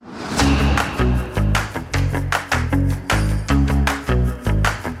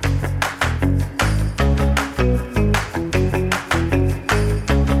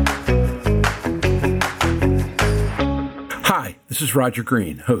this is Roger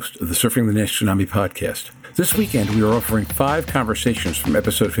Green, host of the Surfing the Nash Tsunami podcast. This weekend, we are offering 5 conversations from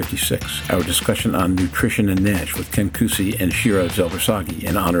episode 56, our discussion on nutrition and NASH with Ken Cusi and Shira Zelbersagi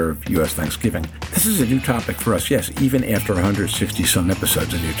in honor of U.S. Thanksgiving. This is a new topic for us, yes, even after 160-some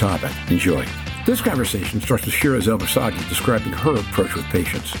episodes, a new topic. Enjoy. This conversation starts with Shira Zelbersagi describing her approach with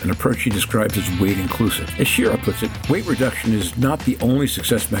patients, an approach she describes as weight inclusive. As Shira puts it, weight reduction is not the only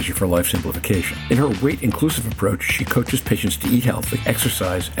success measure for life simplification. In her weight inclusive approach, she coaches patients to eat healthy,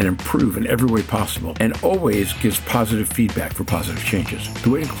 exercise, and improve in every way possible, and always gives positive feedback for positive changes. The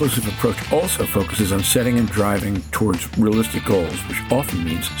weight inclusive approach also focuses on setting and driving towards realistic goals, which often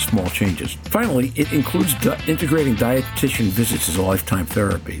means small changes. Finally, it includes integrating dietitian visits as a lifetime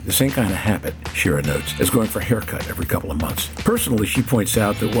therapy, the same kind of habit, Shira notes, as going for a haircut every couple of months. Personally, she points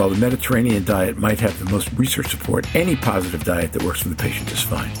out that while the Mediterranean diet might have the most research support, any positive diet that works for the patient is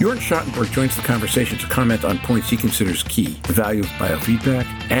fine. Jorn Schattenberg joins the conversation to comment on points he considers key: the value of biofeedback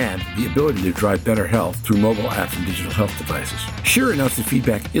and the ability to drive better health through mobile apps and digital health devices. Shira notes that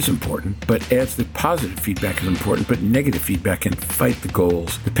feedback is important, but adds that positive feedback is important, but negative feedback can fight the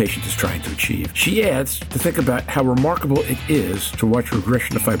goals the patient is trying to achieve. She adds to think about how remarkable it is to watch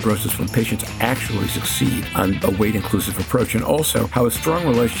regression to fibrosis when patients actually succeed on a weight-inclusive approach, and also how a strong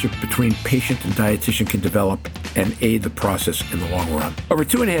relationship between patient and dietitian can develop and aid the process in the long run. Over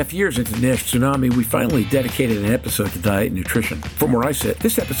 2.5 years into the NASH Tsunami, we finally dedicated an episode to diet and nutrition. From where I sit,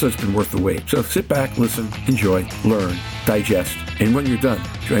 this episode's been worth the wait. So sit back, listen, enjoy, learn, digest, and when you're done,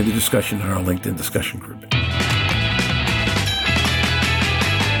 join the discussion in our LinkedIn discussion group.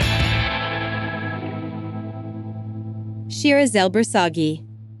 Shira Zelbersagi.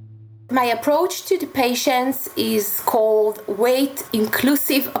 My approach to the patients is called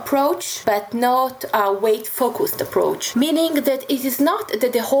weight-inclusive approach, but not a weight-focused approach, meaning that it is not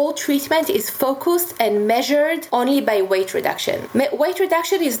that the whole treatment is focused and measured only by weight reduction. Weight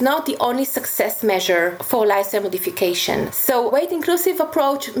reduction is not the only success measure for lifestyle modification. So weight-inclusive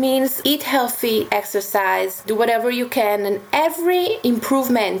approach means eat healthy, exercise, do whatever you can, and every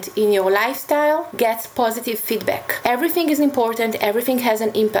improvement in your lifestyle gets positive feedback. Everything is important, everything has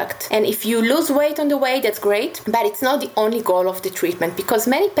an impact. And if you lose weight on the way, that's great, but it's not the only goal of the treatment, because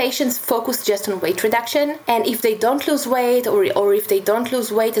many patients focus just on weight reduction, and if they don't lose weight or if they don't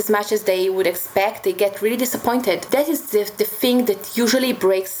lose weight as much as they would expect, they get really disappointed. That is the thing that usually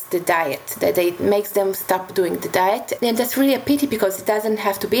breaks the diet, that it makes them stop doing the diet, and that's really a pity because it doesn't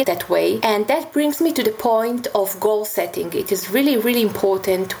have to be that way. And that brings me to the point of goal setting. It is really, really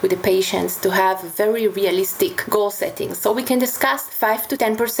important with the patients to have very realistic goal setting. So we can discuss 5 to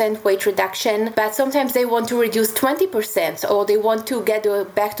 10% weight reduction, but sometimes they want to reduce 20%, or they want to get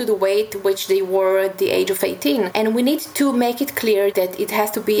back to the weight which they were at the age of 18. And we need to make it clear that it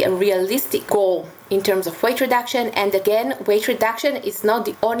has to be a realistic goal in terms of weight reduction. And again, weight reduction is not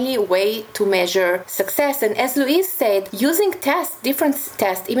the only way to measure success. And as Louise said, using tests, different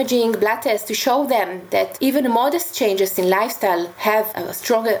tests, imaging, blood tests, to show them that even modest changes in lifestyle have a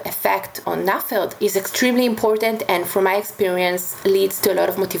stronger effect on NAFLD is extremely important, and from my experience leads to a lot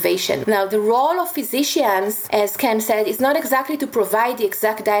of motivation. Now, the role of physicians, as Ken said, is not exactly to provide the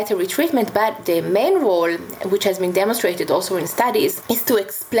exact dietary treatment, but the main role, which has been demonstrated also in studies, is to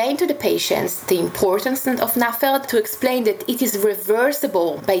explain to the patients the importance of NAFLD, to explain that it is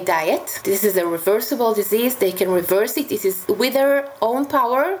reversible by diet. This is a reversible disease. They can reverse it. It is with their own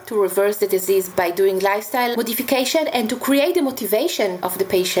power to reverse the disease by doing lifestyle modification, and to create the motivation of the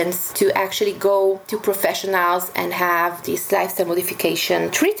patients to actually go to professionals and have this lifestyle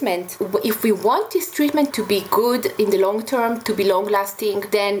modification treatment. If we want this treatment to be good in the long term, to be long-lasting,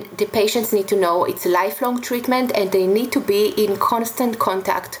 then the patients need to know it's a lifelong treatment, and they need to be in constant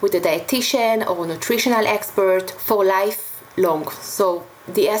contact with a dietitian or nutritional expert for lifelong. So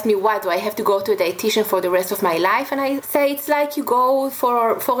they ask me, why do I have to go to a dietitian for the rest of my life? And I say it's like you go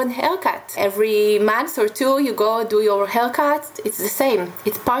for a haircut. Every month or two you go do your haircut. It's the same.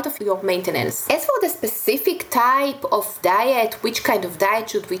 It's part of your maintenance. As for the specific type of diet, which kind of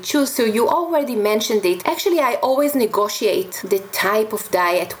diet should we choose? So you already mentioned it. Actually, I always negotiate the type of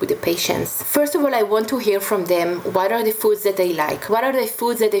diet with the patients. First of all, I want to hear from them. What are the foods that they like? What are the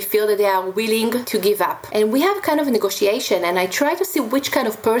foods that they feel that they are willing to give up? And we have kind of a negotiation, and I try to see which kind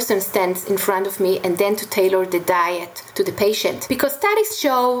of person stands in front of me, and then to tailor the diet to the patient. Because studies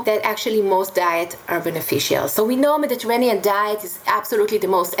show that actually most diets are beneficial. So we know Mediterranean diet is absolutely the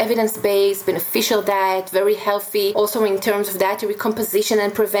most evidence-based, beneficial diet, very healthy, also in terms of dietary composition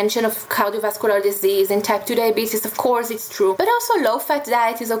and prevention of cardiovascular disease and type 2 diabetes. Of course, it's true. But also low-fat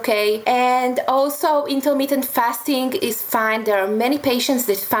diet is okay. And also intermittent fasting is fine. There are many patients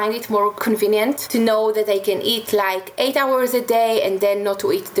that find it more convenient to know that they can eat like 8 hours hours a day and then not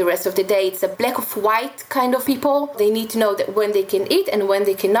to eat the rest of the day. It's a black or white kind of people. They need to know that when they can eat and when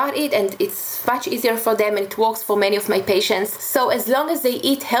they cannot eat, and it's much easier for them, and it works for many of my patients. So as long as they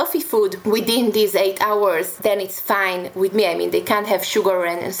eat healthy food within these 8 hours, then it's fine with me. I mean, they can't have sugar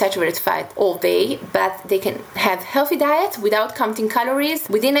and saturated fat all day, but they can have healthy diet without counting calories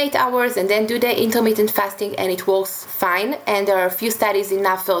within 8 hours and then do the intermittent fasting, and it works fine. And there are a few studies in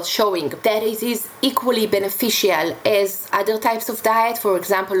NAFLD showing that it is equally beneficial as other types of diet, for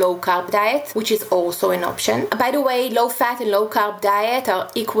example, low carb diet, which is also an option. By the way, low fat and low carb diet are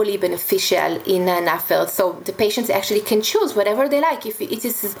equally beneficial in NAFLD. So the patients actually can choose whatever they like. If it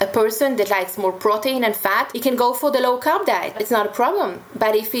is a person that likes more protein and fat, he can go for the low carb diet. It's not a problem.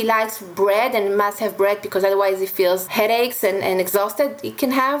 But if he likes bread and must have bread because otherwise he feels headaches and exhausted, he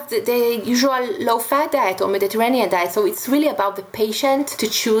can have the usual low fat diet or Mediterranean diet. So it's really about the patient to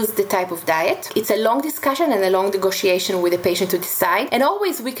choose the type of diet. It's a long discussion and a long negotiation with the patient to decide. And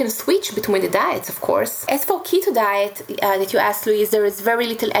always we can switch between the diets, of course. As for keto diet that you asked, Louise, there is very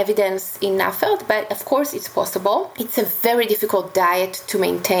little evidence in NAFLD, but of course it's possible. It's a very difficult diet to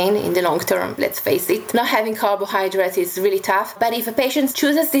maintain in the long term, let's face it. Not having carbohydrates is really tough. But if a patient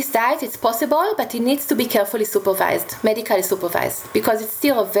chooses this diet, it's possible, but it needs to be carefully supervised, medically supervised, because it's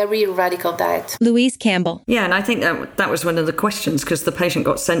still a very radical diet. Louise Campbell. Yeah, and I think that was one of the questions, because the patient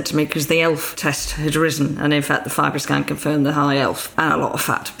got sent to me because the ELF test had risen, and in fact the FibroScan confirmed the high ELF and a lot of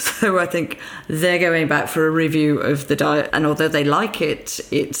fat. So I think they're going back for a review of the diet, and although they like it,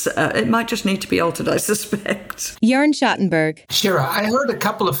 it might just need to be altered, I suspect. Jörn Schattenberg. Shira, I heard a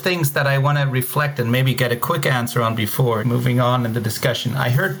couple of things that I want to reflect and maybe get a quick answer on before moving on in the discussion. I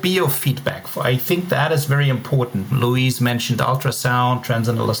heard biofeedback. I think that is very important. Louise mentioned ultrasound,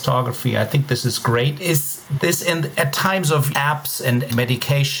 transendolostography. I think this is great. Is this at times of apps and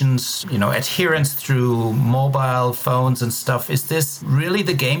medications, adherence through mobile phones and stuff, is this really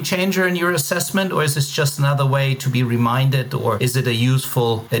the game changer in your assessment, or is this just another way to be reminded, or is it a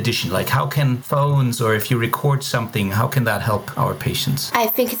useful addition? Like, how can phones, or if you record something, how can that help our patients? I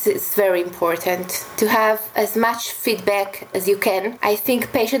think it's very important to have as much feedback as you can. I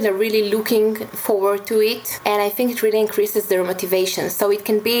think patients are really looking forward to it, and I think it really increases their motivation. So it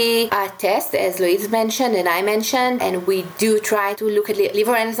can be a test, as Louise mentioned and I mentioned, and we do try to look at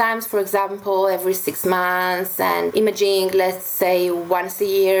liver enzymes, for example, every 6 months, and imaging, let's say, once a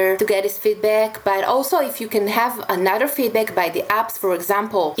year to get this feedback. But also, if you can have another feedback by the apps, for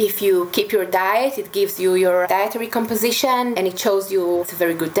example, if you keep your diet, it gives you your dietary composition and it shows you it's a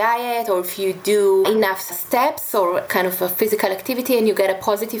very good diet, or if you do enough steps or kind of a physical activity and you get a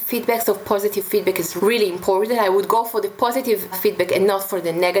positive feedback. So positive feedback is really important. I would go for the positive feedback and not for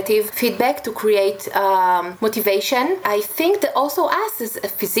the negative feedback to create motivation. I think that also us as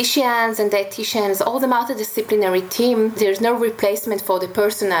physicians and dietitians, all the multidisciplinary team, there's no replacement for the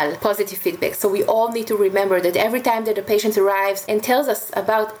personal positive feedback. So we all need to remember that every time that a patient arrives and tells us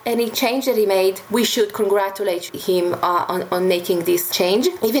about any change that he made, we should congratulate him on making this change,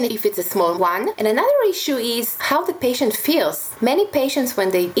 even if it's a small one. And another issue is how the patient feels. Many patients,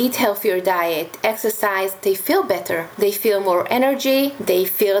 when they eat healthier diet, exercise, they feel better. They feel more energy. They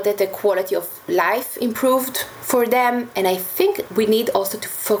feel that the quality of life improved for them. And I think we need also to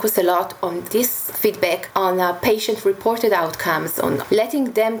focus a lot on this feedback, on patient-reported outcomes, on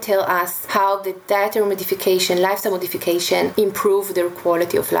letting them tell us how the dietary modification, lifestyle modification improve their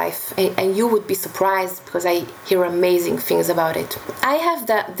quality of life. And you would be surprised because I hear amazing things about it. I have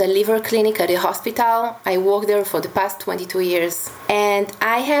the liver clinic at the hospital. I work there for the past 22 years. And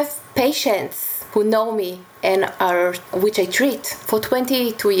I have patients who know me and which I treat for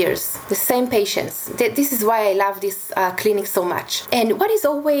 22 years, the same patients. This is why I love this clinic so much. And what is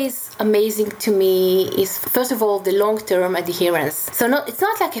always amazing to me is, first of all, the long-term adherence. So it's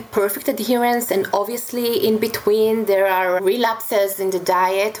not like a perfect adherence, and obviously in between there are relapses in the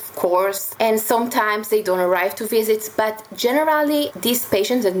diet, of course, and sometimes they don't arrive to visits, but generally these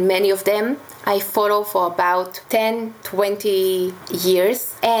patients, and many of them, I follow for about 10, 20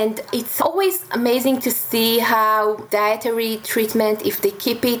 years. And it's always amazing to see how dietary treatment, if they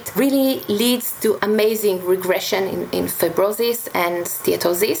keep it, really leads to amazing regression in fibrosis and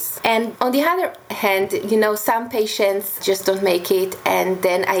steatosis. And on the other hand, some patients just don't make it. And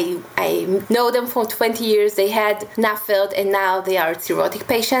then I know them for 20 years. They had NAFLD and now they are cirrhotic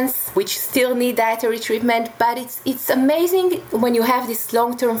patients, which still need dietary treatment. But it's amazing when you have this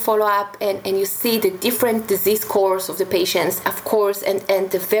long-term follow-up and you see the different disease course of the patients, of course,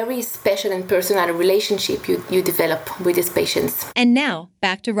 and the very special and personal relationship you develop with these patients. And now,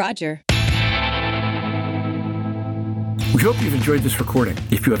 back to Roger. We hope you've enjoyed this recording.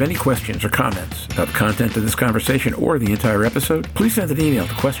 If you have any questions or comments about the content of this conversation or the entire episode, please send an email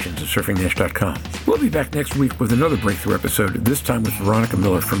to questions@surfingnash.com. We'll be back next week with another breakthrough episode, this time with Veronica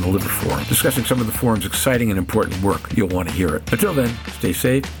Miller from the Liver Forum, discussing some of the forum's exciting and important work. You'll want to hear it. Until then, stay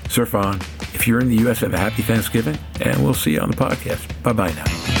safe, surf on. If you're in the U.S., have a happy Thanksgiving, and we'll see you on the podcast. Bye-bye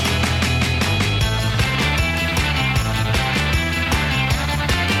now.